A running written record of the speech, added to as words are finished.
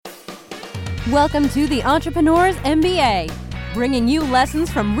Welcome to the Entrepreneur's MBA, bringing you lessons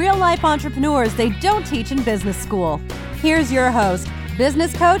from real-life entrepreneurs they don't teach in business school. Here's your host,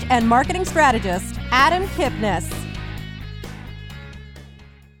 business coach and marketing strategist, Adam Kipnis.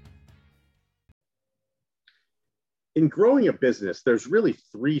 In growing a business, there's really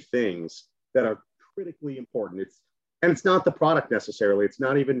three things that are critically important. It's not the product necessarily. It's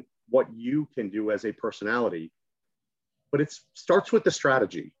not even what you can do as a personality, but it starts with the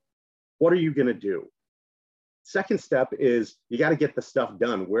strategy. What are you going to do? Second step is you got to get the stuff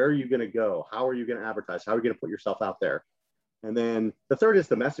done. Where are you going to go? How are you going to advertise? How are you going to put yourself out there? And then the third is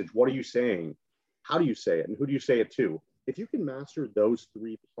the message. What are you saying? How do you say it? And who do you say it to? If you can master those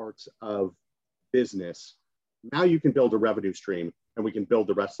three parts of business, now you can build a revenue stream and we can build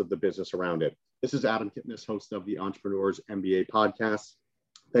the rest of the business around it. This is Adam Kipnis, host of the Entrepreneur's MBA podcast.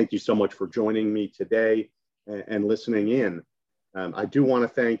 Thank you so much for joining me today and listening in. I do want to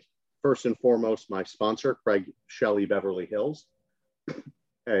thank, first and foremost, my sponsor, Craig Shelley Beverly Hills,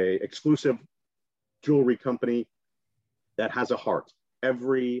 a exclusive jewelry company that has a heart.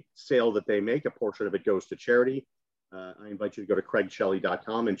 Every sale that they make, a portion of it goes to charity. I invite you to go to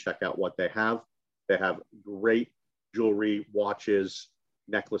craigshelley.com and check out what they have. They have great jewelry, watches,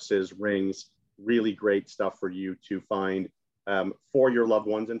 necklaces, rings, really great stuff for you to find for your loved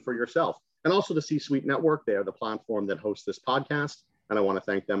ones and for yourself. And also the C-Suite Network. They are the platform that hosts this podcast. And I want to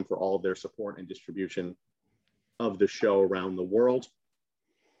thank them for all of their support and distribution of the show around the world.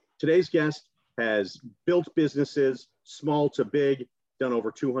 Today's guest has built businesses, small to big, done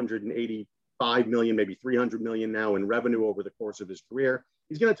over 285 million, maybe 300 million now in revenue over the course of his career.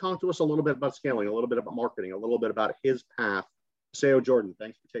 He's going to talk to us a little bit about scaling, a little bit about marketing, a little bit about his path. Maceo Jourdan,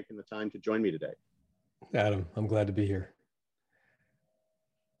 thanks for taking the time to join me today. Adam, I'm glad to be here.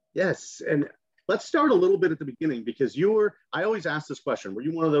 Yes, and let's start a little bit at the beginning because I always ask this question, were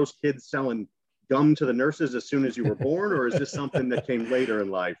you one of those kids selling gum to the nurses as soon as you were born, or is this something that came later in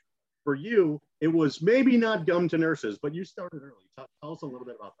life? For you, it was maybe not gum to nurses, but you started early. Tell us a little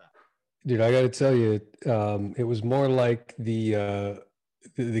bit about that. Dude, I got to tell you, it was more like the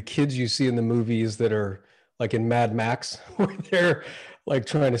kids you see in the movies that are like in Mad Max, where they're like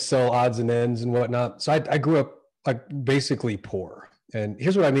trying to sell odds and ends and whatnot. So I grew up like basically poor. And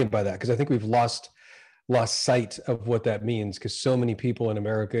here's what I mean by that, because I think we've lost sight of what that means, because so many people in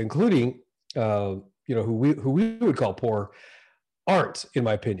America, including who we would call poor, aren't, in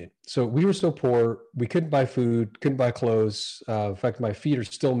my opinion. So we were so poor, we couldn't buy food, couldn't buy clothes. In fact, my feet are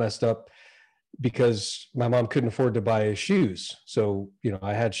still messed up because my mom couldn't afford to buy shoes. So,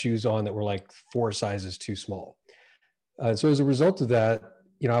 I had shoes on that were like 4 sizes too small. So as a result of that,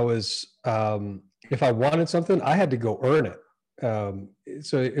 I was, if I wanted something, I had to go earn it.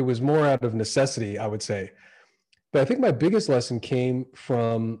 So it was more out of necessity, I would say. But I think my biggest lesson came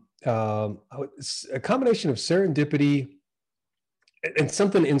from a combination of serendipity and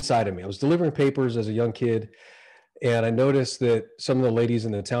something inside of me. I was delivering papers as a young kid, and I noticed that some of the ladies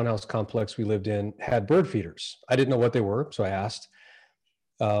in the townhouse complex we lived in had bird feeders. I didn't know what they were, so I asked.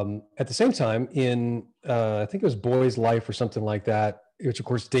 At the same time, in I think it was Boy's Life or something like that, which of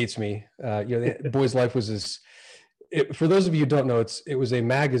course dates me. Boy's Life was this. For those of you who don't know, it was a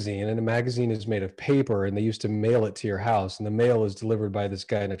magazine, and a magazine is made of paper, and they used to mail it to your house, and the mail is delivered by this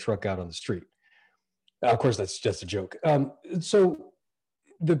guy in a truck out on the street. Of course, that's just a joke. So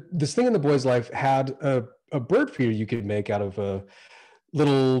this thing in the Boy's Life had a bird feeder you could make out of a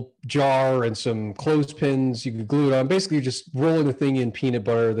little jar and some clothespins. You could glue it on. Basically, just rolling the thing in peanut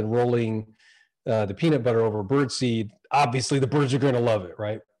butter, then rolling the peanut butter over bird seed. Obviously, the birds are going to love it,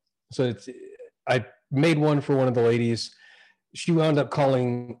 right? So I made one for one of the ladies. She wound up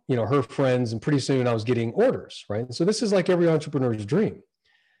calling, her friends, and pretty soon I was getting orders, right? And so this is like every entrepreneur's dream.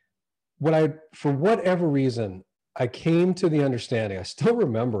 For whatever reason, I came to the understanding, I still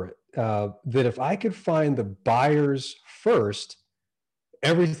remember it, that if I could find the buyers first,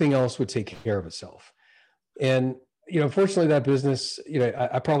 everything else would take care of itself. And, fortunately that business,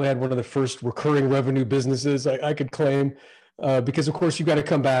 I probably had one of the first recurring revenue businesses I could claim. Because of course you got to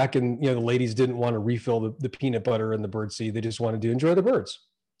come back and, the ladies didn't want to refill the peanut butter and the bird seed. They just wanted to enjoy the birds.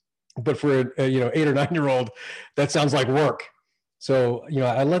 But for a 8 or 9 year old, that sounds like work. So,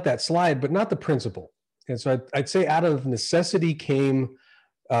 I let that slide, but not the principle. And so I'd say out of necessity came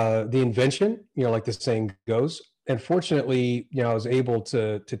the invention, like the saying goes. And fortunately, I was able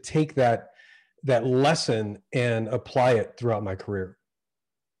to take that lesson and apply it throughout my career.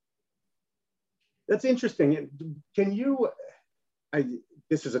 That's interesting. Can you,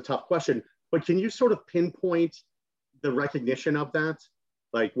 this is a tough question, but can you sort of pinpoint the recognition of that?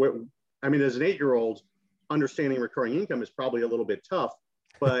 Like, as an 8-year-old, understanding recurring income is probably a little bit tough.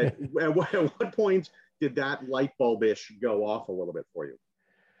 But at what point did that light bulbish go off a little bit for you?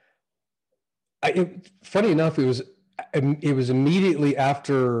 Funny enough, it was immediately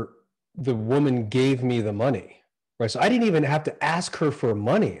after the woman gave me the money, right? So I didn't even have to ask her for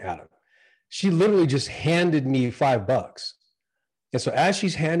money, Adam. She literally just handed me $5. And so as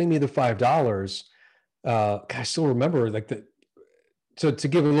she's handing me the $5, I still remember so to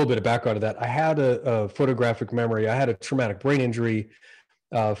give a little bit of background to that, I had a photographic memory. I had a traumatic brain injury,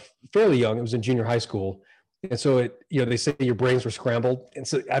 fairly young. It was in junior high school. And so they say your brains were scrambled. And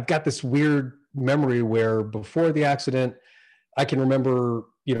so I've got this weird memory where before the accident, I can remember,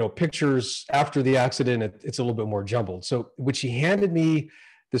 pictures after the accident, it's a little bit more jumbled. So when she handed me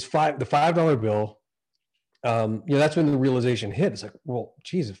the $5 bill, that's when the realization hit. It's like, well,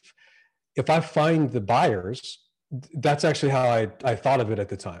 geez, if I find the buyers, that's actually how I thought of it at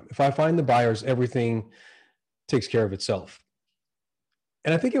the time. If I find the buyers, everything takes care of itself.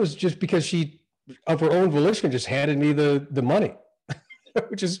 And I think it was just because she, of her own volition, just handed me the money,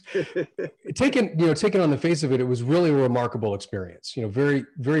 which is taken on the face of it. It was really a remarkable experience. Very,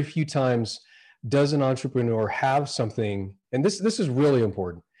 very few times does an entrepreneur have something, and this is really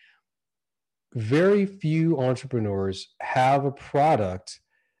important. Very few entrepreneurs have a product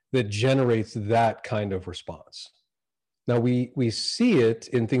that generates that kind of response. Now we see it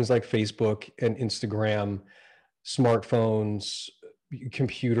in things like Facebook and Instagram, smartphones,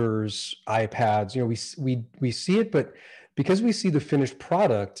 computers, iPads. We see it, but because we see the finished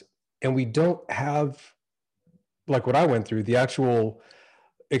product and we don't have, like what I went through, the actual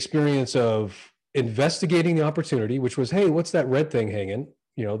experience of investigating the opportunity, which was, hey, what's that red thing hanging?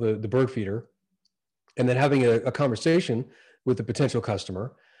 The bird feeder, and then having a conversation with the potential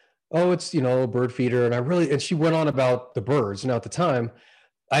customer. Oh, it's, a bird feeder. And she went on about the birds. Now at the time,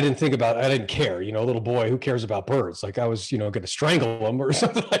 I didn't care, little boy, who cares about birds? Like I was, going to strangle them or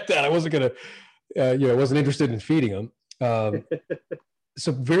something like that. I wasn't going to, wasn't interested in feeding them.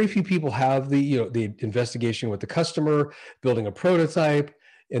 So very few people have the investigation with the customer, building a prototype,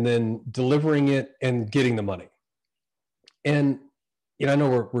 and then delivering it and getting the money. And, I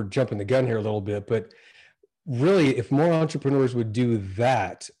know we're jumping the gun here a little bit, but really, if more entrepreneurs would do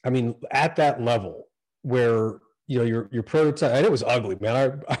that, at that level where, your prototype, and it was ugly,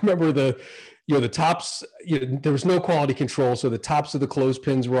 man. I remember the tops, there was no quality control. So the tops of the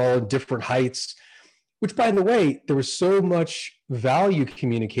clothespins were all in different heights, which, by the way, there was so much value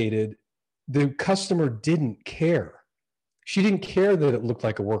communicated. The customer didn't care. She didn't care that it looked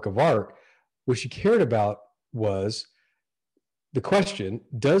like a work of art. What she cared about was the question,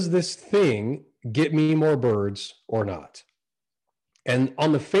 does this thing get me more birds or not? And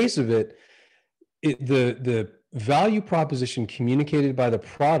on the face of it, the value proposition communicated by the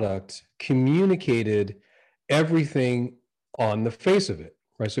product communicated everything on the face of it,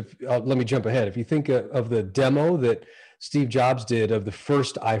 right? So let me jump ahead. If you think of the demo that Steve Jobs did of the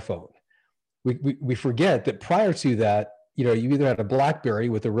first iPhone, we forget that prior to that, you either had a BlackBerry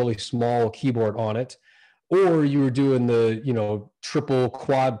with a really small keyboard on it, or you were doing the, triple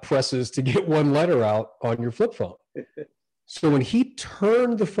quad presses to get one letter out on your flip phone. So when he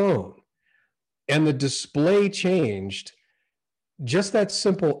turned the phone and the display changed, just that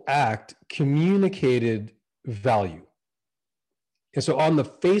simple act communicated value. And so on the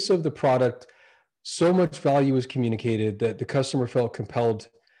face of the product, so much value was communicated that the customer felt compelled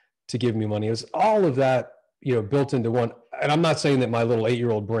to give me money. It was all of that, built into one. And I'm not saying that my little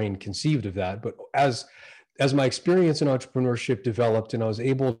 8-year-old brain conceived of that, but as my experience in entrepreneurship developed and I was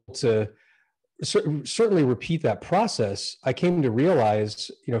able to certainly repeat that process, I came to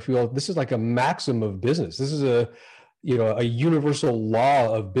realize, if you will, this is like a maxim of business. This is a universal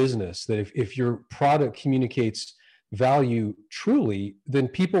law of business that if your product communicates value truly, then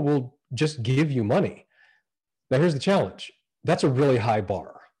people will just give you money. Now, here's the challenge. That's a really high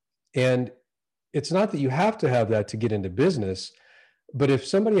bar. And it's not that you have to have that to get into business, but if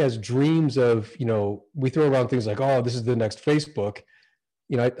somebody has dreams of, we throw around things like, oh, this is the next Facebook,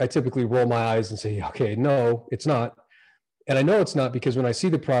 I typically roll my eyes and say, okay, no, it's not. And I know it's not because when I see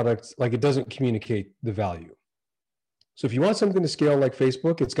the product, like it doesn't communicate the value. So if you want something to scale like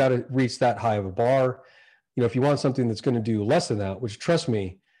Facebook, it's got to reach that high of a bar. If you want something that's going to do less than that, which trust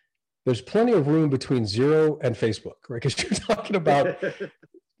me, there's plenty of room between 0 and Facebook, right? Because you're talking about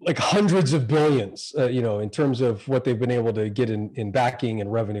like hundreds of billions, in terms of what they've been able to get in backing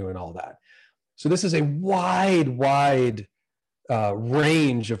and revenue and all that. So this is a wide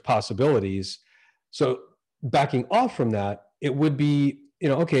range of possibilities. So backing off from that, it would be,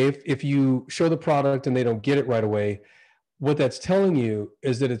 okay, if you show the product and they don't get it right away, what that's telling you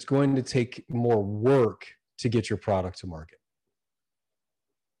is that it's going to take more work to get your product to market.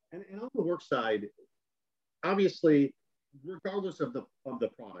 And on the work side, obviously, regardless of the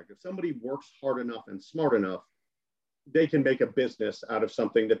product, if somebody works hard enough and smart enough, they can make a business out of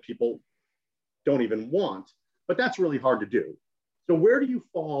something that people don't even want. But that's really hard to do. So where do you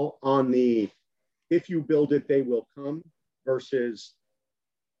fall on the if you build it, they will come versus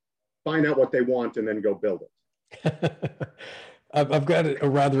find out what they want and then go build it? I've got a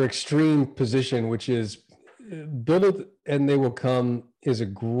rather extreme position, which is build it and they will come is a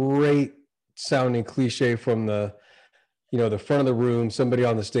great sounding cliche from the front of the room, somebody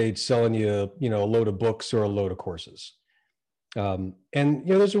on the stage selling you, a load of books or a load of courses. And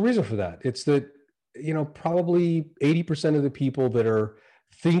there's a reason for that. It's that, probably 80% of the people that are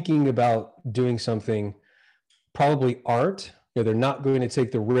thinking about doing something probably aren't. They're not going to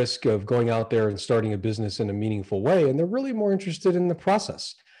take the risk of going out there and starting a business in a meaningful way. And they're really more interested in the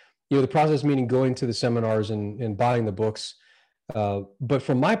process. The process meaning going to the seminars and buying the books. But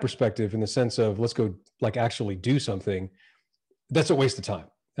from my perspective, in the sense of let's go like actually do something, that's a waste of time.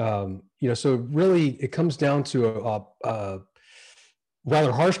 So really it comes down to a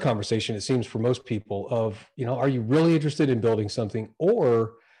rather harsh conversation, it seems, for most people of, are you really interested in building something,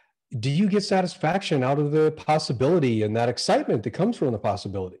 or do you get satisfaction out of the possibility and that excitement that comes from the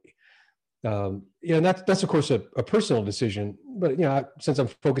possibility? And that's of course a personal decision, but since I'm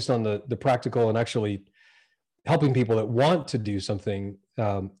focused on the practical and actually helping people that want to do something,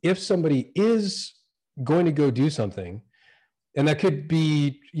 if somebody is going to go do something, and that could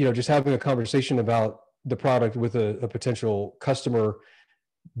be just having a conversation about the product with a potential customer,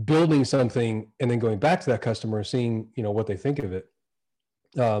 building something and then going back to that customer and seeing what they think of it,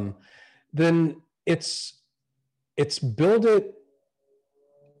 then it's build it,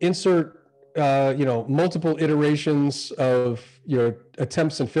 insert multiple iterations of your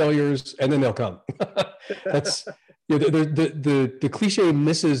attempts and failures, and then they'll come. That's the cliche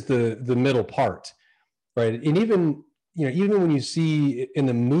misses the middle part, right? And even when you see in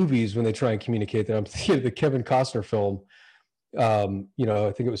the movies when they try and communicate that, I'm thinking of the Kevin Costner film, I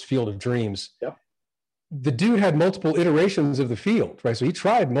think it was Field of Dreams. Yep. The dude had multiple iterations of the field, right? So he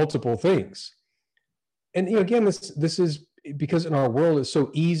tried multiple things. And again, this is because in our world it's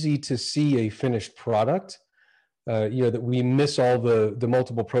so easy to see a finished product, that we miss all the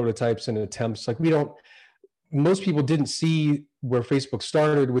multiple prototypes and attempts. Like most people didn't see where Facebook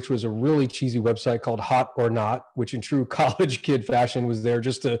started, which was a really cheesy website called Hot or Not, which in true college kid fashion was there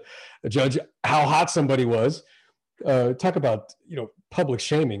just to judge how hot somebody was. Talk about, public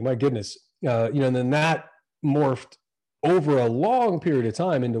shaming, my goodness. And then that morphed over a long period of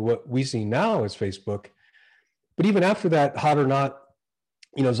time into what we see now as Facebook. But even after that, Hot or Not,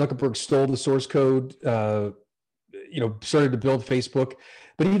 Zuckerberg stole the source code, started to build Facebook.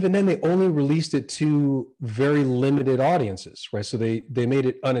 But even then, they only released it to very limited audiences, right? So they made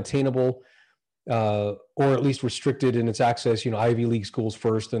it unattainable, or at least restricted in its access, Ivy League schools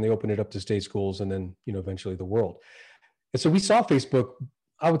first, and they opened it up to state schools, and then, eventually the world. And so we saw Facebook,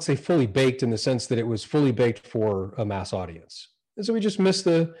 I would say, fully baked in the sense that it was fully baked for a mass audience. And so we just missed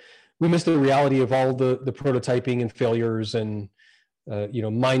the reality of all the prototyping and failures and,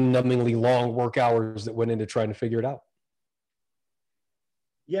 mind-numbingly long work hours that went into trying to figure it out.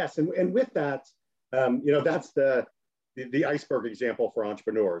 Yes, and with that, that's the iceberg example for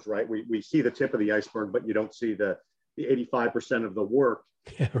entrepreneurs, right? We see the tip of the iceberg, but you don't see the 85% of the work.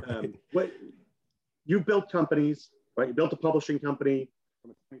 Yeah, right. You built companies, right? You built a publishing company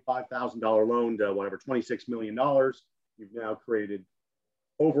from a $25,000 loan to whatever, $26 million. You've now created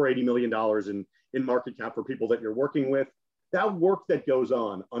over $80 million in market cap for people that you're working with. That work that goes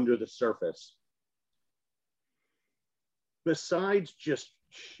on under the surface, besides just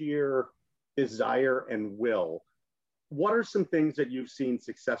sheer desire and will, what are some things that you've seen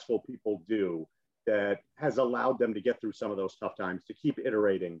successful people do that has allowed them to get through some of those tough times, to keep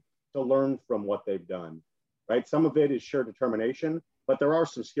iterating, to learn from what they've done, right? Some of it is sheer determination, but there are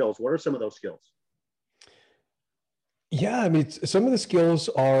some skills. What are some of those skills? Yeah, I mean, some of the skills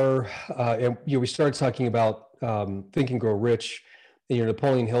are, we started talking about Think and Grow Rich. And,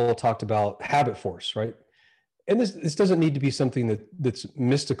 Napoleon Hill talked about habit force, right? And this doesn't need to be something that's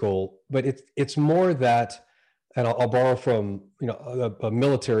mystical, but it's more that, and I'll borrow from a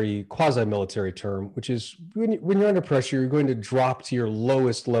military, quasi-military term, which is when you're under pressure, you're going to drop to your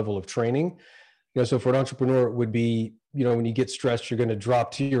lowest level of training. So for an entrepreneur, it would be, when you get stressed, you're going to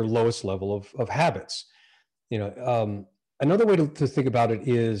drop to your lowest level of habits. Another way to think about it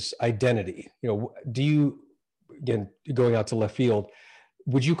is identity. Do you, again, going out to left field,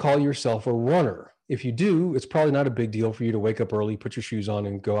 would you call yourself a runner? If you do, it's probably not a big deal for you to wake up early, put your shoes on,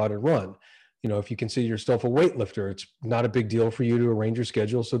 and go out and run. If you consider yourself a weightlifter, it's not a big deal for you to arrange your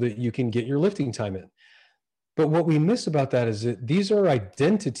schedule so that you can get your lifting time in. But what we miss about that is that these are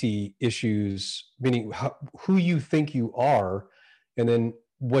identity issues, meaning who you think you are, and then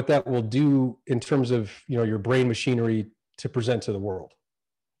what that will do in terms of your brain machinery to present to the world.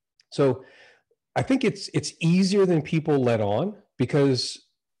 So I think it's easier than people let on, because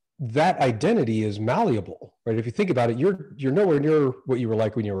that identity is malleable, right? If you think about it, you're nowhere near what you were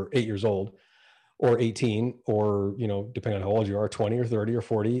like when you were 8 years old, or 18, or depending on how old you are, 20 or 30 or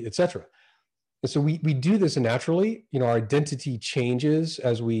 40, et cetera. And so we do this naturally. Our identity changes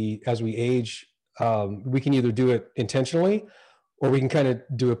as we age. We can either do it intentionally, or we can kind of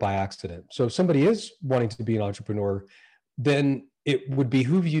do it by accident. So if somebody is wanting to be an entrepreneur, then it would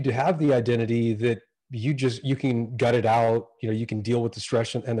behoove you to have the identity that you can gut it out. You can deal with the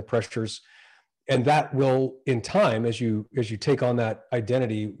stress and the pressures, and that will, in time, as you take on that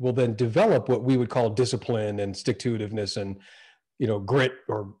identity, will then develop what we would call discipline and stick-to-itiveness and grit,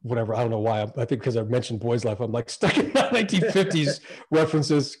 or whatever. I don't know why. I think because I've mentioned Boys Life, I'm like stuck in my 1950s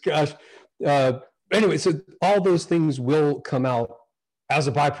references. Gosh. Anyway, so all those things will come out as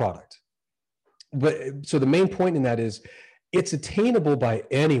a byproduct. But so the main point in that is it's attainable by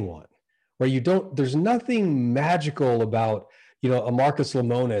anyone, where there's nothing magical about, a Marcus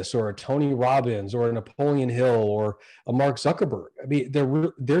Lemonis or a Tony Robbins or a Napoleon Hill or a Mark Zuckerberg. I mean,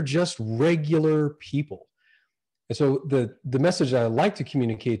 they're just regular people. And so the message that I like to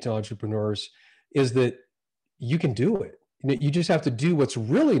communicate to entrepreneurs is that you can do it. You just have to do what's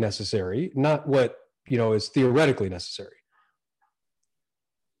really necessary, not what, is theoretically necessary.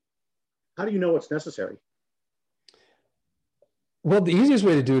 How do you know what's necessary? Well, the easiest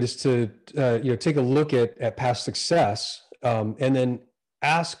way to do it is to, take a look at past success, and then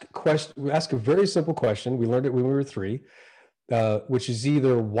ask a very simple question. We learned it when we were 3, which is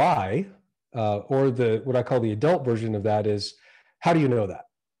either why, or what I call the adult version of that is, how do you know that?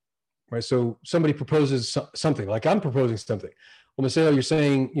 Right. So somebody proposes something, like I'm proposing something. Well, Maceo, you're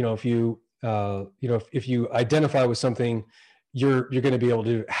saying, if you identify with something, you're going to be able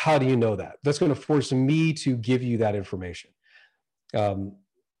to. How do you know that? That's going to force me to give you that information. Then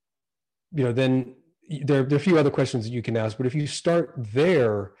there are a few other questions that you can ask, but if you start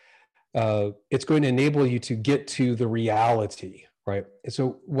there, it's going to enable you to get to the reality, right? And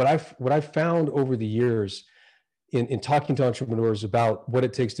so what I've found over the years in talking to entrepreneurs about what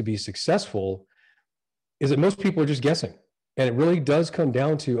it takes to be successful is that most people are just guessing. And it really does come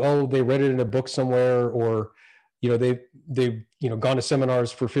down to, they read it in a book somewhere, or, they've gone to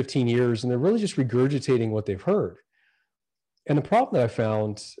seminars for 15 years and they're really just regurgitating what they've heard. And the problem that I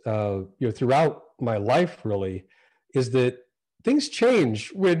found, throughout my life really, is that things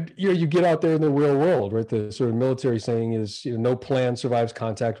change when you get out there in the real world, right? The sort of military saying is, no plan survives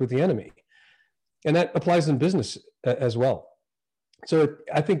contact with the enemy. And that applies in business as well. So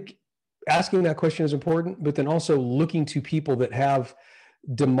I think asking that question is important, but then also looking to people that have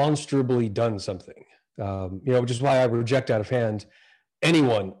demonstrably done something, which is why I reject out of hand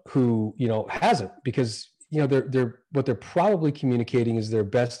anyone who, hasn't, because, they're probably communicating is their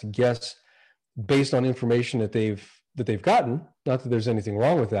best guess based on information that they've gotten. Not that there's anything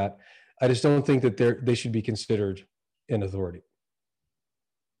wrong with that. I just don't think that they should be considered an authority.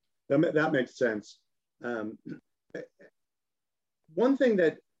 That makes sense. One thing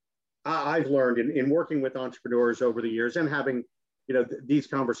that I've learned in working with entrepreneurs over the years and having, these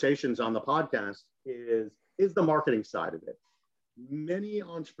conversations on the podcast is the marketing side of it. Many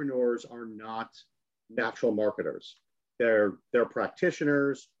entrepreneurs are not natural marketers. They're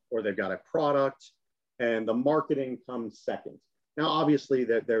practitioners, or they've got a product, and the marketing comes second. Now, obviously,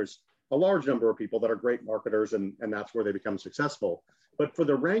 there's a large number of people that are great marketers, and that's where they become successful. But for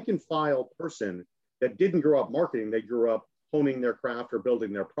the rank and file person that didn't grow up marketing, they grew up honing their craft or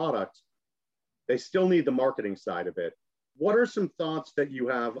building their product, they still need the marketing side of it. What are some thoughts that you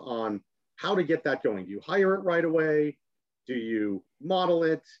have on how to get that going? Do you hire it right away? Do you model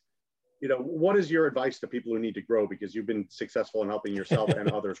it? What is your advice to people who need to grow, because you've been successful in helping yourself and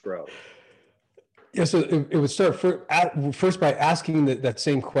others grow? Yeah, so it would start first by asking that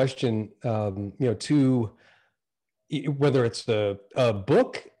same question, to whether it's a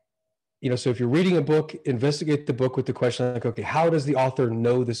book, so if you're reading a book, investigate the book with the question like, okay, how does the author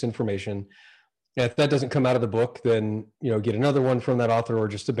know this information? And if that doesn't come out of the book, then, get another one from that author or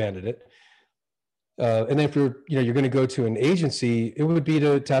just abandon it. And then if you're going to go to an agency, it would be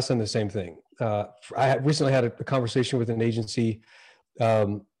to ask them the same thing. I recently had a conversation with an agency.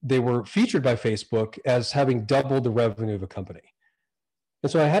 They were featured by Facebook as having doubled the revenue of a company.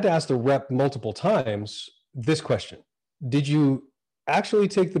 And so I had to ask the rep multiple times this question: Did you actually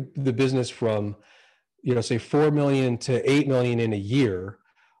take the business from, say 4 million to 8 million in a year?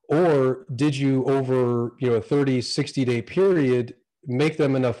 Or did you over, a 30, 60-day period, make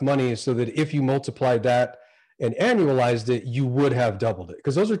them enough money so that if you multiplied that and annualized it, you would have doubled it?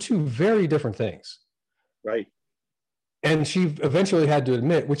 Because those are two very different things. Right. And she eventually had to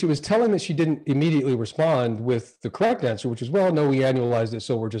admit, which it was telling that she didn't immediately respond with the correct answer, which is, well, no, we annualized it,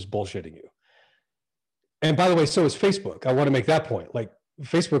 so we're just bullshitting you. And by the way, so is Facebook. I want to make that point. Like,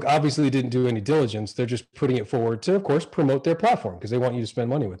 Facebook obviously didn't do any diligence. They're just putting it forward to, of course, promote their platform because they want you to spend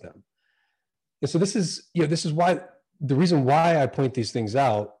money with them. And so this is why, the reason why I point these things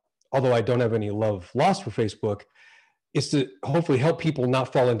out, although I don't have any love lost for Facebook, is to hopefully help people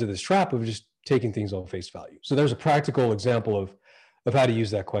not fall into this trap of just taking things on face value. So there's a practical example of how to use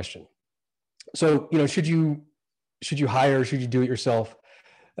that question. So, should you hire, should you do it yourself?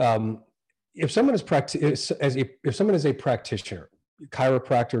 If someone is if someone is a practitioner,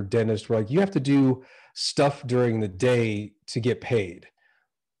 chiropractor, dentist, like, you have to do stuff during the day to get paid,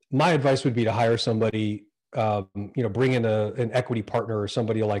 my advice would be to hire somebody, bring in an equity partner or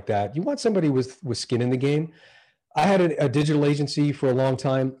somebody like that. You want somebody with skin in the game. I had a digital agency for a long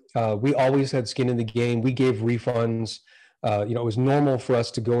time. We always had skin in the game. We gave refunds. It was normal for us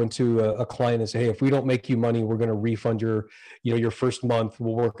to go into a client and say, hey, if we don't make you money, we're going to refund your first month.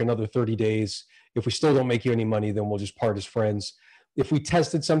 We'll work another 30 days. If we still don't make you any money, then we'll just part as friends. If we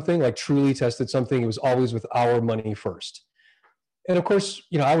tested something, like truly tested something, it was always with our money first. And of course,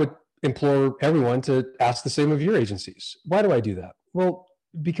 I would implore everyone to ask the same of your agencies. Why do I do that? Well,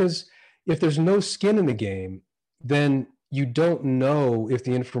 because if there's no skin in the game, then you don't know if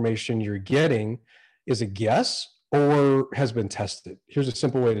the information you're getting is a guess or has been tested. Here's a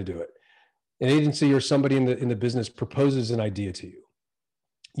simple way to do it. An agency or somebody in the business proposes an idea to you.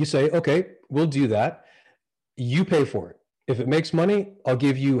 You say, okay, we'll do that. You pay for it. If it makes money, I'll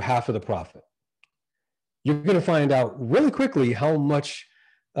give you half of the profit. You're going to find out really quickly how much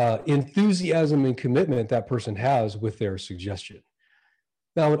enthusiasm and commitment that person has with their suggestion.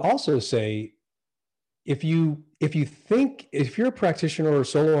 Now, I would also say, if you're a practitioner or a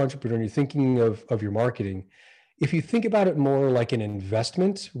solo entrepreneur and you're thinking of your marketing, if you think about it more like an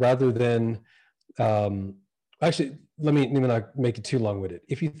investment rather than, actually, let me not make it too long-winded.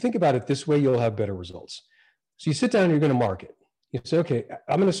 If you think about it this way, you'll have better results. So you sit down and you're going to market. You say, okay,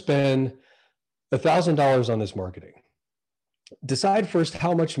 I'm going to spend $1,000 on this marketing. Decide first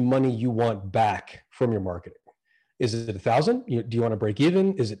how much money you want back from your marketing. Is it 1,000? Do you want to break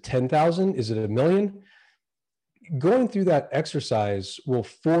even? Is it 10,000? Is it $1 million? Going through that exercise will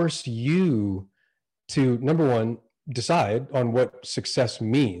force you to, number one, decide on what success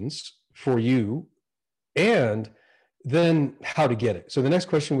means for you, and then how to get it. So the next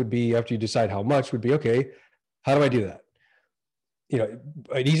question would be, after you decide how much, would be, okay, how do I do that?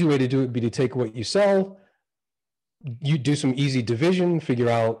 An easy way to do it would be to take what you sell, you do some easy division, figure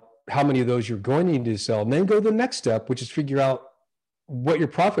out how many of those you're going to need to sell, and then go to the next step, which is figure out what your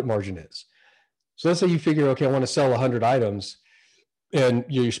profit margin is. So let's say you figure, okay, I want to sell 100 items, and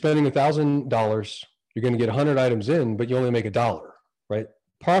you're spending $1,000. You're going to get 100 items in, but you only make $1, right?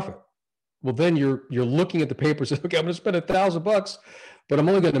 Profit. Well, then you're looking at the paper and say, okay, I'm going to spend $1,000, but I'm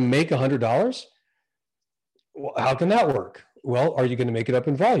only going to make $100. Well, how can that work? Well, are you going to make it up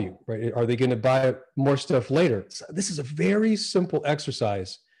in volume, right? Are they going to buy more stuff later? So this is a very simple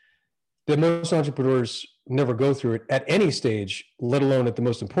exercise that most entrepreneurs never go through it at any stage, let alone at the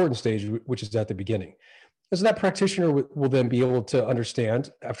most important stage, which is at the beginning. And so that practitioner will then be able to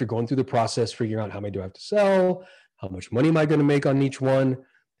understand, after going through the process, figuring out how many do I have to sell, how much money am I going to make on each one,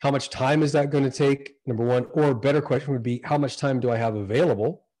 how much time is that going to take, number one, or a better question would be, how much time do I have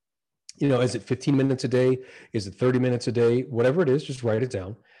available? Is it 15 minutes a day? Is it 30 minutes a day? Whatever it is, just write it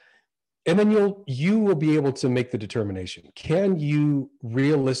down. And then you will be able to make the determination. Can you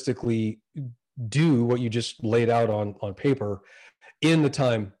realistically do what you just laid out on paper in the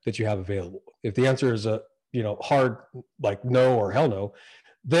time that you have available? If the answer is a hard, like no or hell no,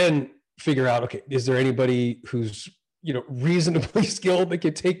 then figure out, okay, is there anybody who's reasonably skilled that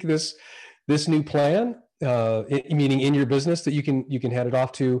could take this new plan, meaning in your business, that you can hand it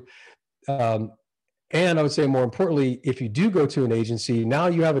off to. And I would say, more importantly, if you do go to an agency, now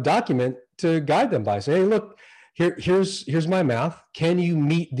you have a document to guide them by. Say, hey, look, here's my math. Can you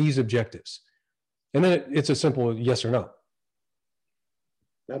meet these objectives? And then it's a simple yes or no.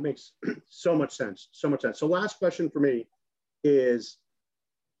 That makes so much sense. So much sense. So last question for me is,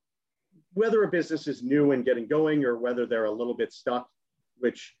 whether a business is new and getting going, or whether they're a little bit stuck,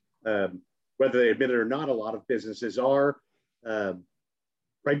 which whether they admit it or not, a lot of businesses are,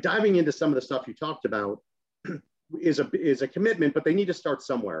 right? Diving into some of the stuff you talked about, is a commitment, but they need to start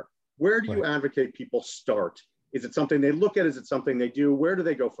somewhere. Where do you advocate people start? Is it something they look at? Is it something they do? Where do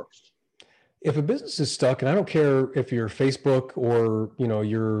they go first? If a business is stuck, and I don't care if you're Facebook or,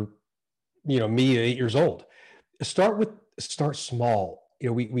 you're, me at 8 years old, start small.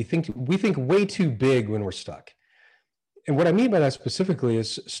 We think way too big when we're stuck. And what I mean by that specifically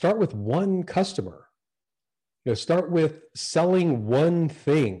is start with one customer. Start with selling one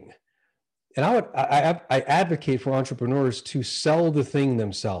thing. And I advocate for entrepreneurs to sell the thing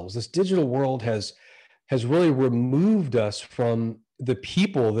themselves. This digital world has really removed us from the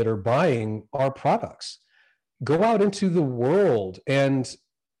people that are buying our products. Go out into the world and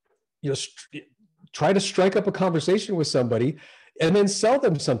try to strike up a conversation with somebody and then sell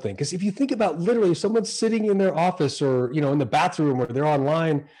them something. Because if you think about literally, if someone's sitting in their office or in the bathroom or they're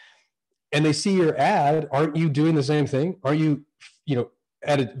online and they see your ad, aren't you doing the same thing? Aren't you,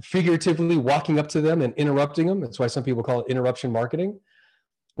 figuratively walking up to them and interrupting them? That's why some people call it interruption marketing.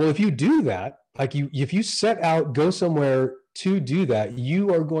 Well, if you do that, if you set out, go somewhere to do that,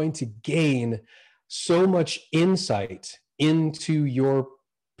 you are going to gain so much insight into your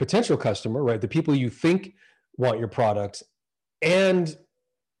potential customer, right? The people you think want your product, and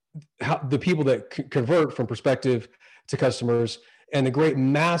the people that convert from prospective to customers, and the great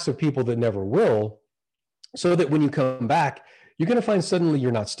mass of people that never will, so that when you come back, you're going to find suddenly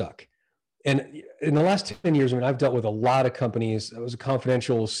you're not stuck. And in the last 10 years, I've dealt with a lot of companies. I was a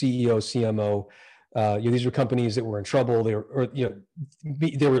confidential CEO, CMO. These were companies that were in trouble. They were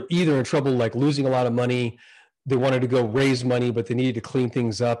either in trouble, like losing a lot of money. They wanted to go raise money, but they needed to clean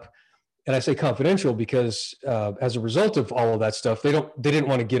things up. And I say confidential because as a result of all of that stuff, they didn't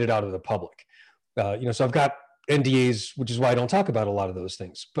want to get it out of the public. So I've got NDAs, which is why I don't talk about a lot of those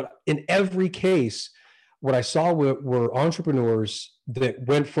things. But in every case, what I saw were entrepreneurs that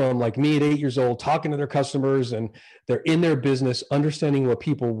went from, like me at 8 years old, talking to their customers, and they're in their business, understanding what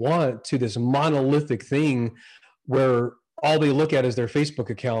people want, to this monolithic thing where all they look at is their Facebook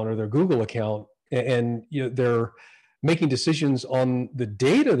account or their Google account. And they're making decisions on the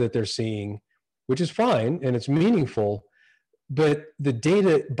data that they're seeing, which is fine and it's meaningful, but the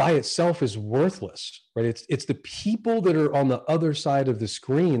data by itself is worthless, right? It's the people that are on the other side of the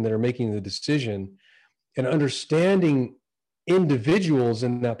screen that are making the decision. And understanding individuals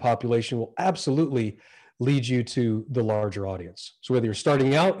in that population will absolutely lead you to the larger audience. So whether you're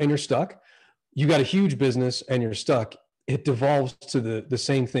starting out and you're stuck, you got a huge business and you're stuck, it devolves to the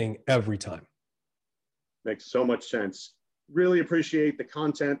same thing every time. Makes so much sense. Really appreciate the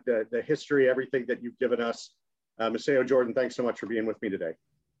content, the history, everything that you've given us. Maceo Jourdan, thanks so much for being with me today.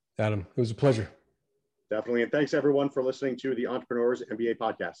 Adam, it was a pleasure. Definitely. And thanks everyone for listening to the Entrepreneurs MBA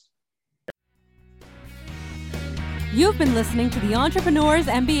podcast. You've been listening to the Entrepreneurs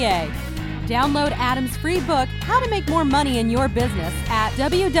MBA. Download Adam's free book, How to Make More Money in Your Business, at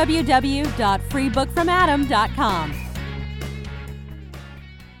www.freebookfromadam.com.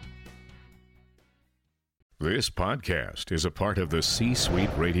 This podcast is a part of the C-Suite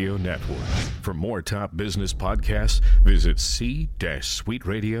Radio Network. For more top business podcasts, visit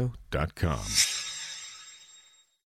c-suiteradio.com.